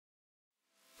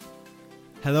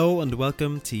Hello and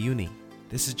welcome to Uni.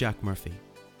 This is Jack Murphy.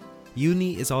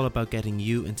 Uni is all about getting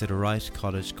you into the right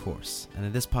college course, and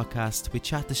in this podcast we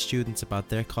chat to students about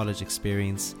their college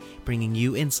experience, bringing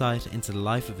you insight into the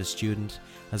life of a student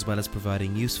as well as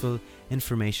providing useful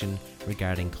information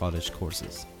regarding college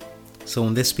courses. So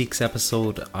in this week's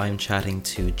episode I'm chatting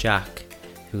to Jack,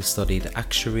 who studied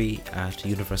actuary at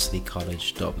University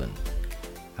College Dublin.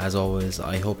 As always,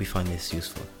 I hope you find this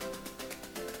useful.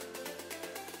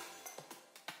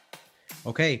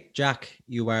 Okay, Jack,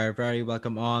 you are very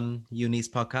welcome on Uni's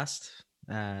podcast.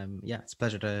 It's a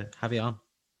pleasure to have you on.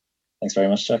 Thanks very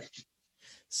much, Jack.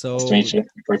 So nice to meet you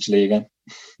virtually again.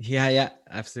 Yeah,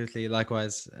 absolutely.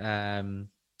 Likewise. So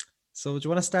do you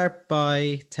want to start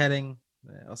by telling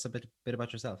us a bit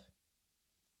about yourself?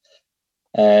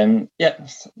 My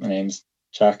name's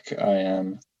Jack. I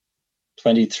am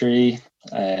 23.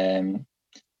 I've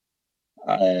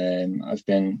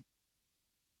been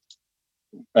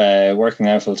working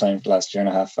now full time for the last year and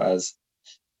a half as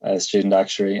a student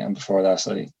actuary, and before that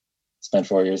I spent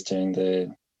 4 years doing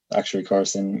the actuary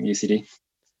course in UCD.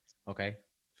 Okay,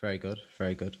 very good.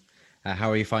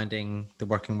 How are you finding the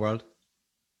working world?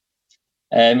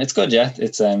 It's good, yeah.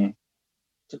 It's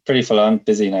pretty full on,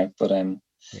 busy now, but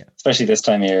especially this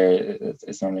time of year,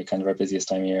 it's normally kind of our busiest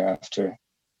time of year after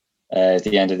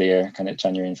the end of the year, kind of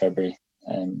January and February.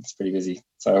 It's pretty busy.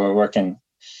 So we're working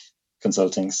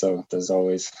consulting, so there's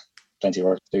always plenty of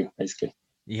work to do, basically.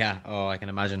 Yeah, I can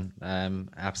imagine.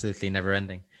 Absolutely never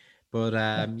ending. But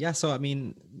so I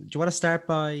mean, do you want to start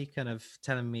by kind of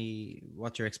telling me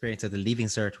what your experience at the Leaving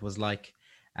Cert was like?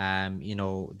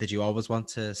 Did you always want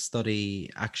to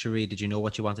study actuary? Did you know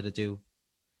what you wanted to do?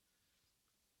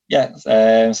 Yeah,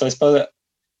 so I suppose I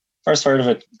first heard of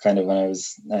it kind of when I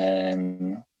was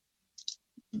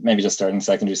maybe just starting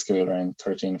secondary school around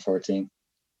 13, 14.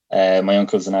 My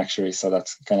uncle's an actuary, so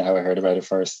that's kind of how I heard about it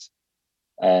first.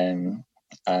 And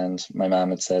my mum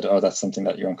had said, "Oh, that's something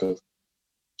that your uncle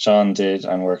Sean did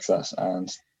and works at,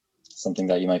 and something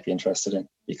that you might be interested in,"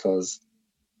 because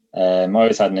I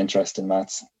always had an interest in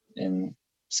maths in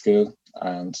school,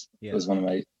 and it was one of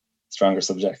my stronger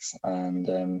subjects.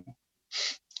 And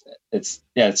it's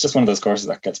just one of those courses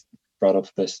that gets brought up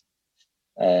a bit.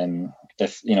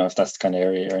 If that's the kind of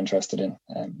area you're interested in.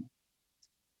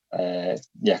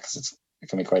 Because it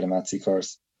can be quite a mathsy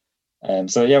course.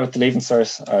 With the Leaving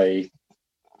Cert, I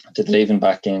did Leaving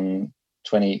back in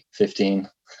 2015.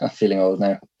 I'm feeling old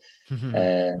now.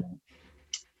 Can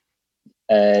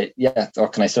I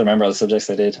still remember all the subjects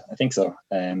I did? I think so.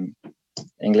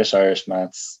 English, Irish,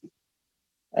 maths,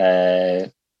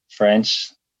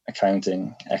 French,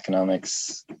 accounting,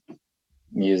 economics,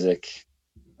 music,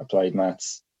 applied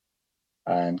maths,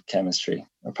 and chemistry,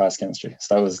 or past chemistry.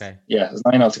 So that was it was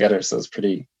 9 altogether, so it was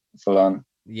pretty full on.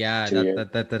 Yeah,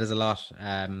 that is a lot.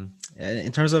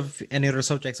 In terms of any other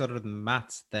subjects other than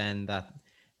maths then that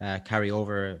carry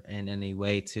over in any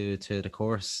way to the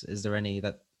course, is there any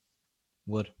that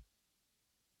would?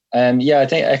 I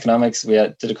think economics, we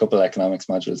did a couple of economics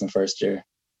modules in first year.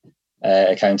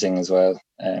 Accounting as well.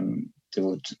 Did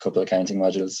a couple of accounting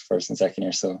modules first and second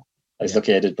year. So I was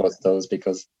lucky I did both of those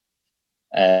because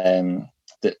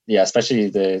especially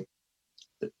the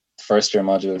first year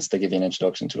modules, they give you an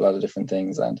introduction to a lot of different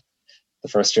things, and the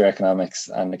first year economics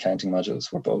and accounting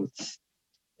modules were both,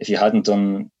 if you hadn't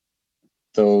done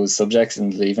those subjects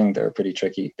in Leaving, they were pretty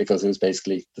tricky because it was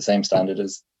basically the same standard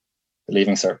as the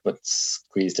Leaving Cert but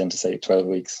squeezed into, say, 12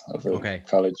 weeks of a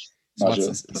college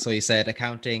module. So you said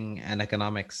accounting and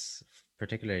economics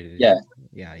particularly? Yeah.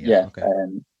 Okay.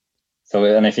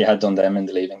 And if you had done them in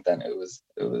the Leaving, then it was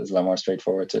a lot more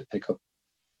straightforward to pick up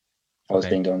what was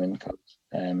being done in college.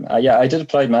 I did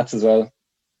applied maths as well,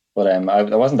 but I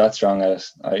wasn't that strong at it.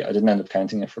 I didn't end up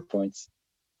counting it for points.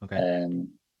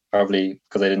 Probably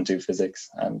because I didn't do physics,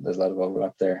 and there's a lot of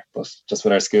overlap there. But just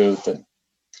with our school,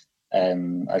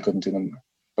 I couldn't do them.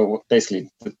 But basically,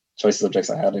 the choice of subjects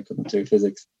I had, I couldn't do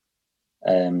physics.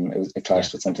 It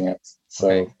clashed with something else.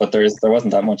 So, but there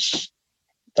wasn't that much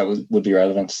that would be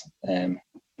relevant in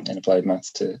applied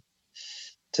maths to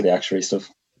the actuary stuff.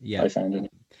 I found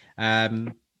it.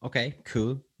 Okay,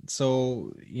 cool.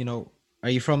 So,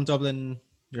 are you from Dublin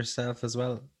yourself as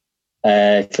well?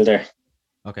 Kildare.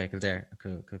 Okay, Kildare.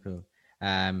 Cool.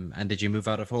 And did you move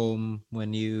out of home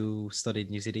when you studied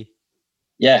in UCD?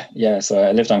 Yeah. So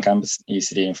I lived on campus at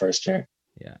UCD in first year.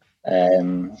 Yeah.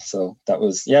 So that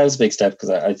was it was a big step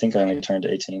because I think I only turned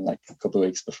 18 like a couple of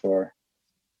weeks before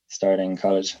starting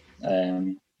college.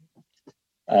 So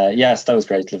that was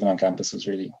great. Living on campus was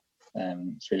really,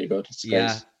 it's really good. It's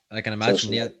great. I can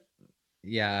imagine.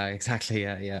 Yeah, exactly.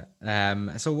 Yeah,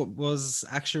 yeah. So was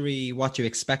actually what you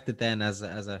expected then as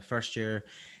a first year,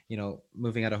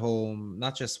 moving out of home,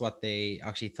 not just what they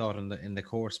actually thought in the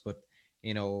course, but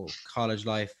college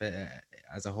life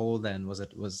as a whole. Then was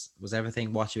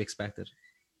everything what you expected?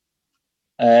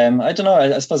 I don't know.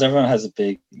 I suppose everyone has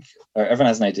or everyone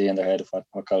has an idea in their head of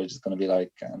what college is going to be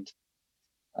like, and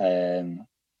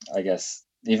I guess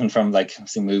even from like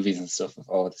seeing movies and stuff of,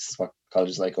 oh, this is what college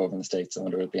is like over in the States. I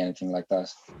wonder if it'll be anything like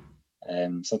that.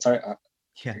 So it's hard.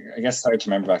 Yeah, I guess it's hard to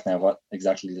remember back now what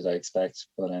exactly did I expect,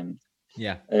 but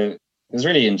yeah, it was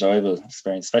really enjoyable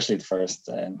experience, especially the first,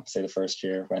 say the first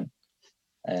year when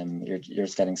you're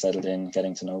just getting settled in,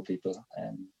 getting to know people.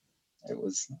 It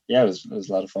was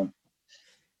a lot of fun.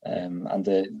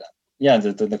 yeah.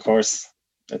 And the course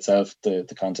itself, the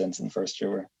contents in the first year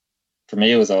were, for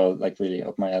me, it was all like really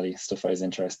up my alley, stuff I was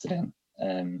interested in.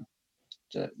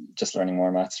 Just learning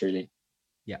more maths really.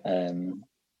 Yeah. It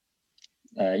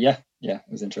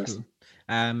was interesting.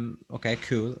 Cool. Okay,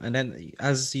 cool. And then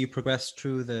as you progress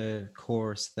through the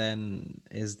course, then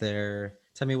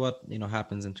tell me what,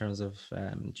 happens in terms of,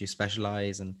 do you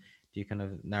specialize and do you kind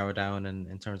of narrow down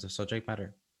in terms of subject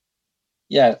matter?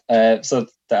 Yeah. So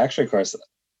the actual course I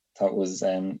thought was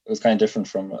it was kind of different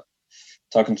from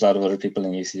talking to a lot of other people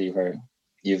in UCD where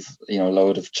you've a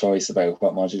load of choice about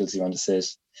what modules you want to sit.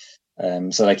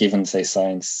 So like even say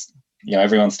science,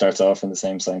 everyone starts off in the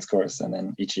same science course, and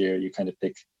then each year you kind of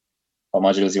pick what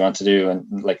modules you want to do,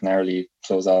 and like narrowly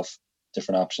close off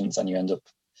different options, and you end up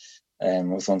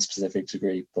with one specific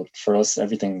degree. But for us,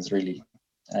 everything's really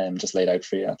just laid out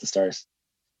for you at the start.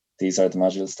 These are the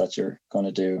modules that you're going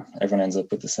to do. Everyone ends up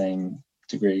with the same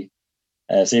degree.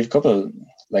 So you have a couple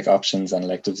like options and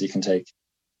electives you can take.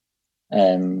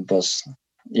 But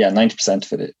yeah,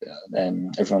 90% of it,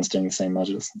 everyone's doing the same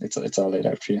modules. It's all laid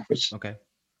out for you, which Okay.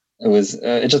 it was.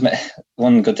 It just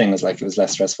one good thing was like it was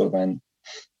less stressful when.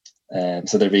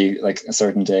 So there'd be like a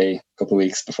certain day, a couple of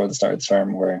weeks before the start of the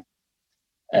term, where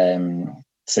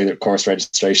say the course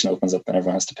registration opens up and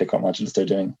everyone has to pick what modules they're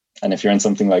doing. And if you're in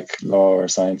something like law or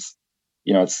science,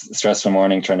 it's a stressful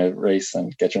morning trying to race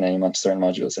and get your name onto certain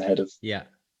modules ahead of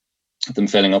them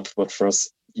filling up. But for us,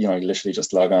 you literally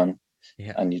just log on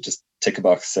and you just tick a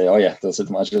box, say, oh yeah, those are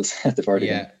the modules. They've already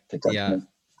been picked up. Yeah,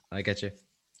 I get you.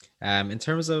 In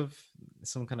terms of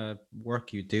some kind of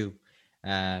work you do,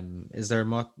 is there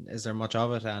much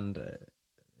of it, and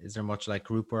is there much like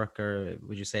group work, or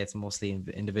would you say it's mostly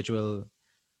individual?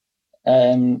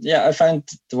 I found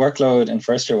the workload in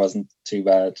first year wasn't too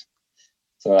bad.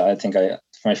 So I think for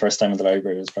my first time in the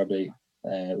library was probably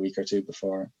a week or two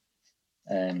before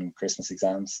Christmas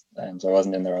exams. So I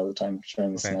wasn't in there all the time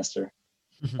during the semester.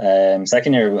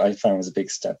 Second year I found was a big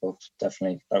step up.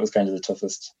 Definitely, that was kind of the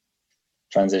toughest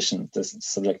transition. This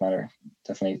subject matter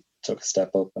definitely took a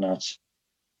step up a notch.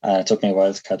 It took me a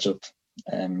while to catch up.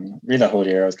 Really, that whole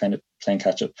year I was kind of playing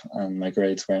catch up, and my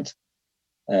grades weren't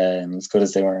as good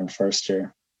as they were in first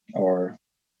year, and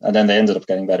then they ended up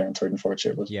getting better in third and fourth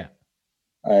year. But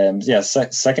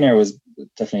second year was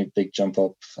definitely a big jump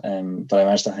up, but I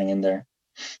managed to hang in there.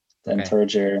 Then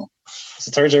third year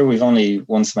we've only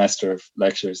one semester of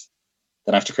lectures.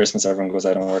 Then after Christmas, everyone goes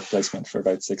out on work placement for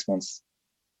about 6 months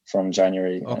from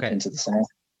January into the summer.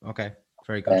 Okay,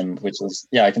 very good. Which was,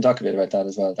 I can talk a bit about that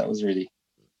as well. That was really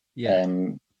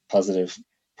positive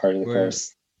part of the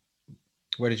course.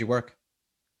 Where did you work?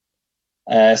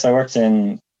 So I worked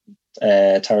in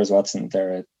Towers Watson.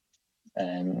 They're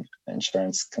an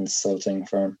insurance consulting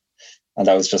firm, and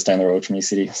that was just down the road from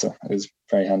UCD, so it was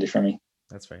very handy for me.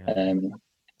 That's very handy.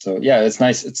 So yeah, it's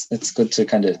nice. It's good to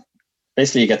kind of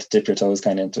basically you get to dip your toes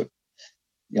kind of into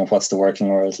what's the working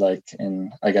world like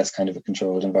in, I guess, kind of a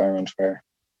controlled environment where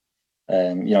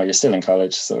you're still in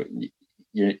college, so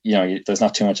there's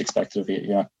not too much expected of you.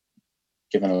 You're not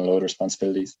given a load of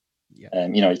responsibilities. You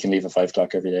can leave at 5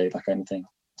 o'clock every day, that kind of thing.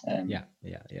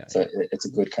 So it's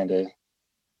a good kind of,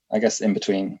 I guess, in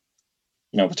between,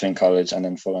 between college and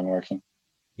then full on working,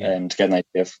 to get an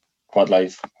idea of what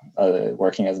life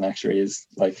working as an actuary is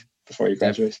like before you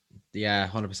graduate.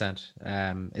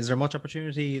 100%. Is there much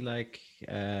opportunity like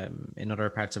in other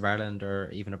parts of Ireland or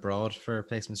even abroad for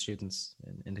placement students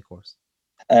in the course?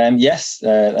 Yes,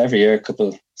 every year a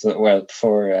couple. So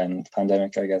before the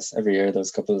pandemic, I guess every year there's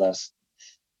a couple that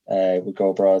would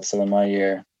go abroad. So in my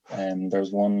year, there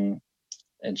was one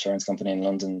insurance company in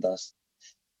London that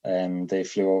they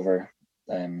flew over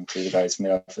to the guys from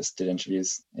the office, did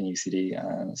interviews in UCD,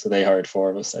 and so they hired 4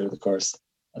 of us out of the course.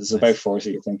 There's about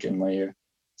 40, I think, in my year.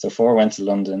 So 4 went to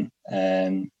London,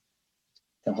 and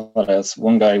then what else?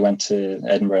 One guy went to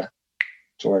Edinburgh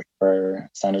to work for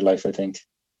Standard Life, I think.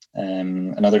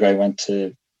 Another guy went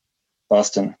to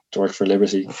Boston to work for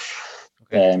Liberty.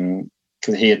 Okay.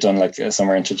 Because he had done like a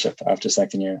summer internship after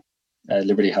second year.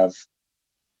 Liberty have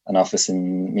an office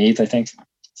in Meath, I think.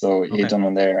 So he'd Okay. done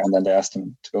one there, and then they asked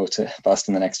him to go to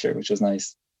Boston the next year, which was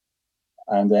nice.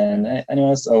 And then Very nice.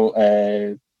 anyway,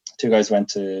 so two guys went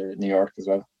to New York as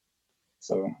well.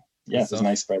 So Good yeah, it was a stuff.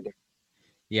 nice spread there.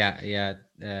 Yeah.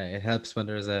 It helps when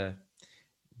there's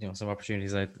some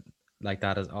opportunities like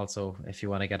that, is also if you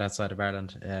want to get outside of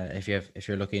Ireland, if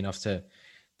you're lucky enough to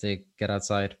get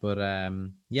outside. But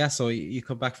yeah, so you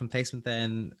come back from placement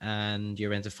then, and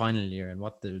you're into final year, and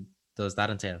does that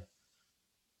entail?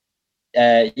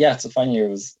 Yeah, so final year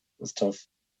was tough.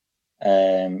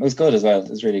 It was good as well. It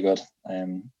was really good.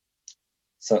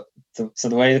 So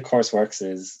the way the course works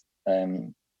is,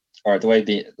 or the way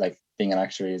being an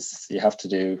actuary is, you have to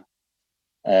do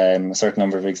a certain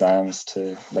number of exams,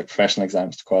 to like professional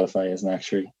exams, to qualify as an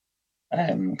actuary.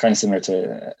 Kind of similar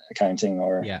to accounting,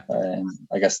 or Yeah.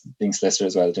 I guess being solicitor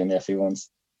as well, doing the FE ones.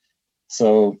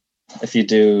 So if you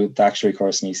do the actuary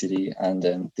course in UCD, and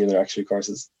the other actuary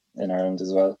courses in Ireland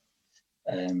as well,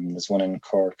 there's one in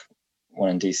Cork, one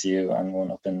in DCU, and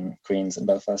one up in Queens and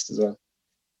Belfast as well.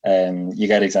 You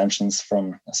get exemptions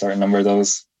from a certain number of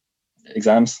those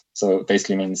exams. So it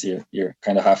basically means you're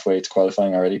kind of halfway to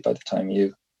qualifying already by the time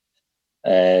you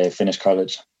finish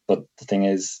college. But the thing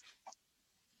is,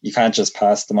 you can't just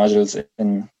pass the modules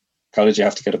in college. You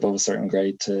have to get above a certain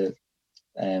grade to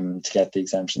get the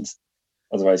exemptions.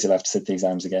 Otherwise, you'll have to sit the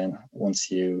exams again once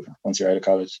you're out of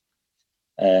college.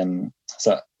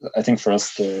 So I think for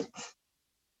us, the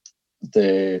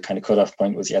kind of cutoff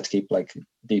point was you had to keep like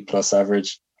B+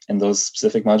 average in those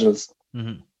specific modules.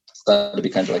 Mm-hmm. So that'd be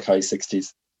kind of like high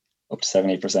 60s, up to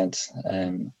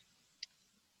 70%.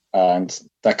 And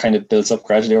that kind of builds up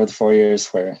gradually over the 4 years,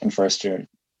 where in first year,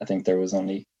 I think there was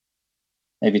only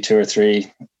maybe 2 or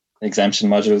 3 exemption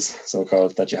modules,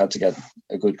 so-called, that you had to get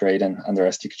a good grade in, and the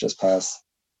rest you could just pass.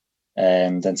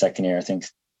 Then second year, I think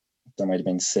there might have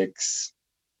been 6.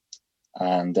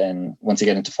 And then once you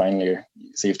get into final year,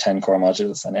 so you have 10 core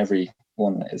modules, and every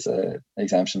one is a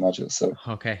exemption module. So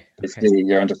Okay. basically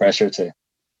you're under pressure to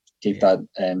keep that.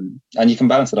 And you can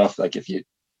balance it off, like if you,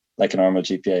 like a normal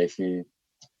GPA, if you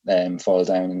fall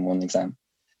down in one exam,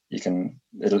 you can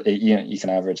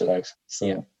average it out.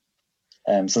 So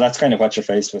so that's kind of what you're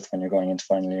faced with when you're going into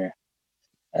final year.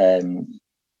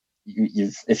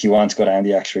 If you want to go down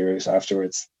the actuary route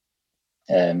afterwards,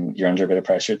 you're under a bit of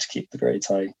pressure to keep the grades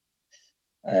high.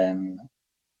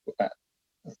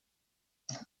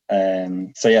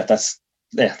 So yeah, that's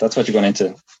what you're going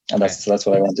into, and that's what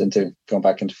I went into, going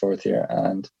back into fourth year.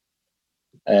 And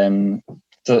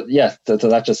so yeah,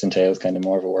 that just entails kind of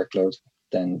more of a workload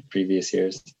than previous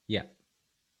years. Yeah,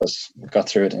 but got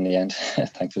through it in the end,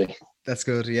 thankfully. That's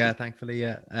good. Yeah, thankfully.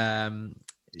 Yeah.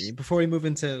 Before we move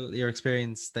into your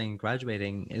experience then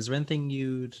graduating, is there anything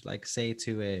you'd like say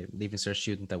to a Leaving Cert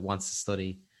student that wants to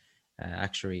study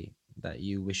actuary that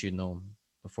you wish you'd known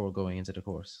before going into the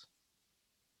course?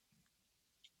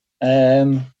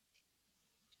 Is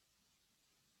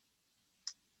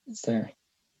there?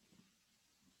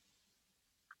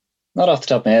 Not off the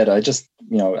top of my head. I just,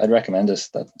 I'd recommend it,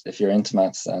 that if you're into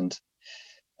maths, and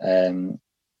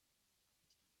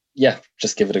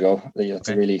just give it a go. It's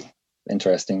a really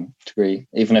interesting degree.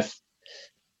 Even if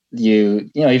you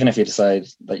decide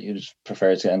that you'd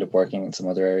prefer to end up working in some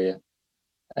other area,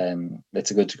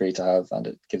 it's a good degree to have, and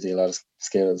it gives you a lot of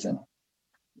skills in,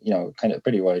 kind of a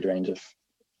pretty wide range of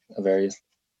areas.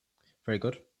 Very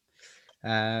good.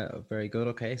 Very good.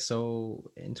 Okay, so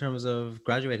in terms of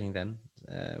graduating then,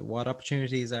 what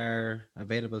opportunities are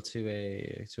available to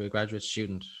a graduate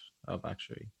student of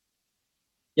actuary?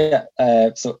 Yeah,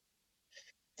 so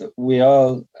we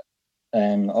all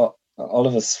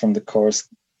of us from the course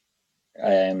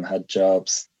had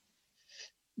jobs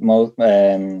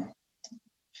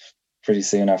pretty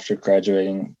soon after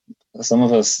graduating. Some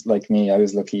of us, like me, I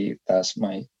was lucky that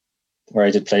where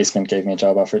I did placement gave me a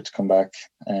job offer to come back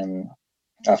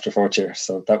after fourth year.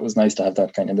 So that was nice to have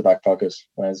that kind of in the back pocket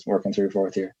when I was working through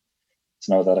fourth year,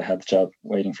 to know that I had the job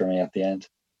waiting for me at the end.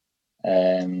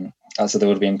 Also, there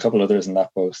would have been a couple others in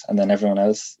that boat, and then everyone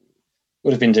else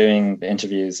would have been doing the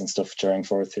interviews and stuff during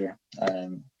fourth year.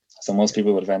 So most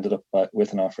people would have ended up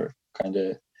with an offer kind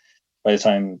of by the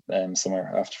time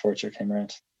summer after fourth year came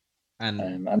around. And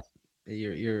am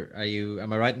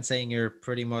I right in saying you're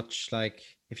pretty much like,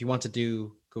 if you want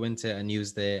to go into and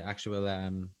use the actual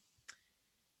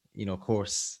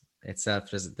course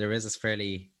itself, there is this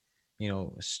fairly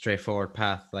straightforward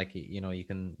path, like you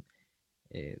can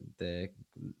the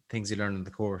things you learn in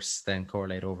the course then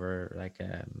correlate over like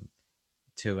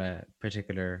to a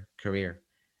particular career.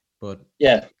 But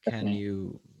Yeah, can definitely.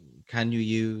 you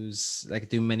use, like,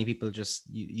 do many people just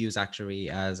use actuary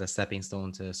as a stepping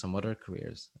stone to some other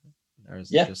careers, or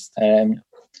is it Yeah. just I'm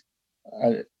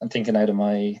thinking um,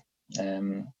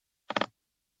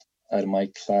 out of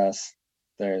my class,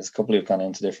 there's a couple who've gone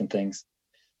into different things.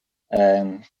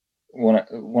 One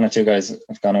or two guys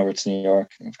have gone over to New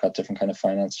York and have got different kind of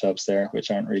finance jobs there,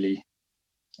 which aren't really,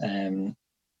 aren't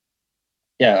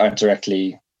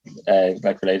directly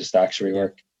like related to actuary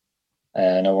work.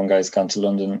 I know one guy's gone to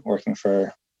London working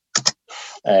for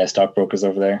stockbrokers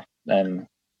over there,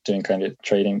 doing kind of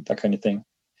trading, that kind of thing.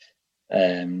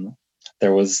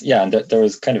 There was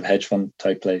kind of hedge fund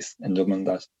type place in Dublin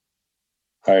that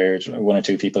hired one or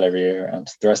two people every year, and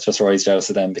the rest of us were always jealous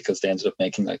of them because they ended up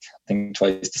making, like, I think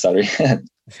twice the salary compared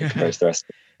to the rest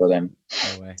of them.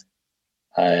 No way.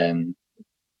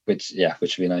 Which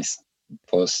would be nice.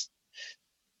 But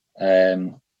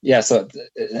so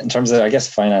in terms of, I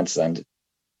guess, finance and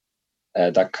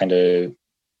that kind of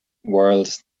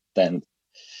world, then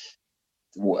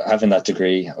having that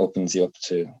degree opens you up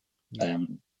to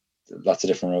lots of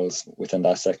different roles within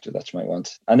that sector that you might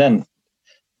want. And then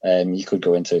you could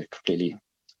go into a completely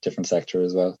different sector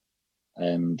as well.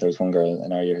 There was one girl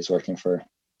in our year who's working for, I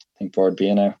think, Board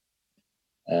B now.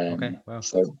 Okay, wow.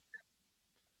 So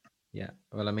yeah,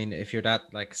 well, I mean, if you're that,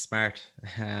 like, smart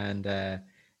and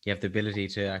you have the ability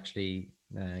to actually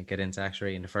get into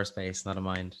actuary in the first place, not a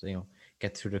mind,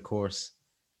 get through the course,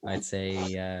 I'd say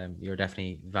you're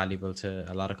definitely valuable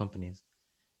to a lot of companies.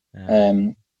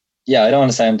 I don't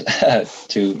want to sound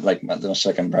too much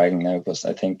like I'm bragging now, but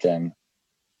I think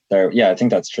I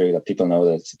think that's true, that people know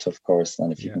that it's a tough course,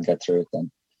 and if you can get through it,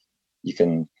 then you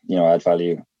can, add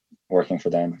value working for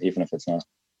them, even if it's not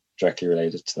directly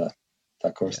related to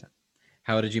that course. Yeah.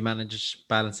 How did you manage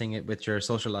balancing it with your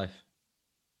social life?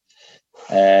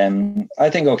 I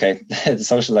think, okay, the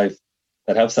social life,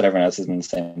 that helps that everyone else is in the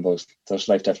same boat.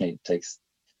 Social life definitely takes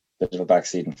a bit of a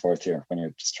backseat in fourth year when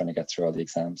you're just trying to get through all the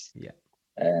exams. Yeah.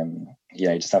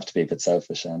 You just have to be a bit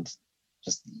selfish, and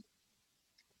just,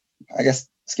 I guess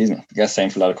same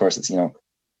for a lot of courses.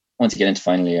 Once you get into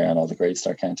final year and all the grades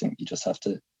start counting, you just have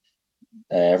to,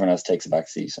 everyone else takes a back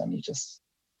seat, and you just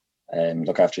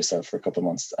look after yourself for a couple of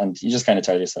months, and you just kind of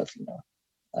tell yourself,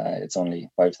 it's only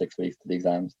 5-6 weeks to the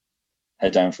exams,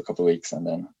 head down for a couple of weeks, and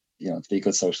then, to be a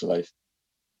good social life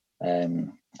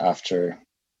after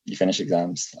you finish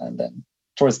exams, and then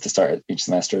towards the start of each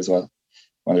semester as well,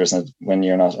 when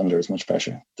you're not under as much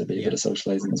pressure, to be a bit of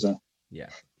socializing as well. Yeah,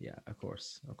 of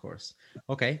course.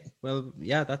 Okay, well,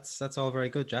 yeah, that's all very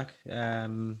good, Jack. I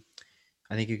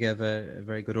think you gave a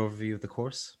very good overview of the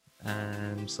course,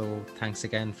 so thanks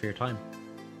again for your time.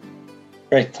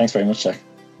 Great, thanks very much, Jack.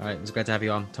 All right, it was great to have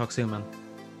you on. Talk soon, man.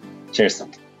 Cheers.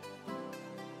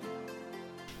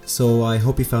 So I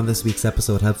hope you found this week's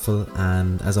episode helpful,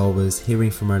 and as always,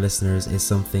 hearing from our listeners is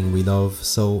something we love.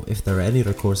 So if there are any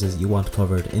other courses you want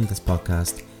covered in this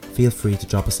podcast, feel free to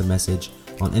drop us a message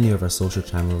on any of our social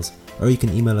channels, or you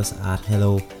can email us at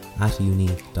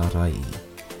hello@uni.ie.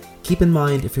 Keep in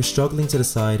mind, if you're struggling to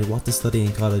decide what to study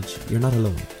in college, you're not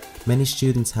alone. Many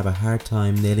students have a hard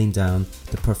time nailing down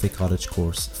the perfect college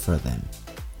course for them.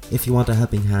 If you want a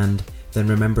helping hand, then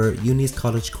remember, Uni's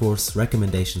college course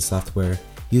recommendation software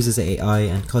uses AI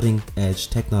and cutting-edge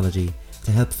technology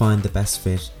to help find the best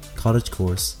fit college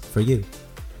course for you.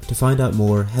 To find out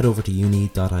more, head over to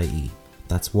uni.ie.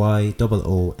 That's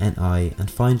YOONI,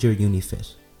 and find your uni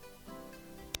fit.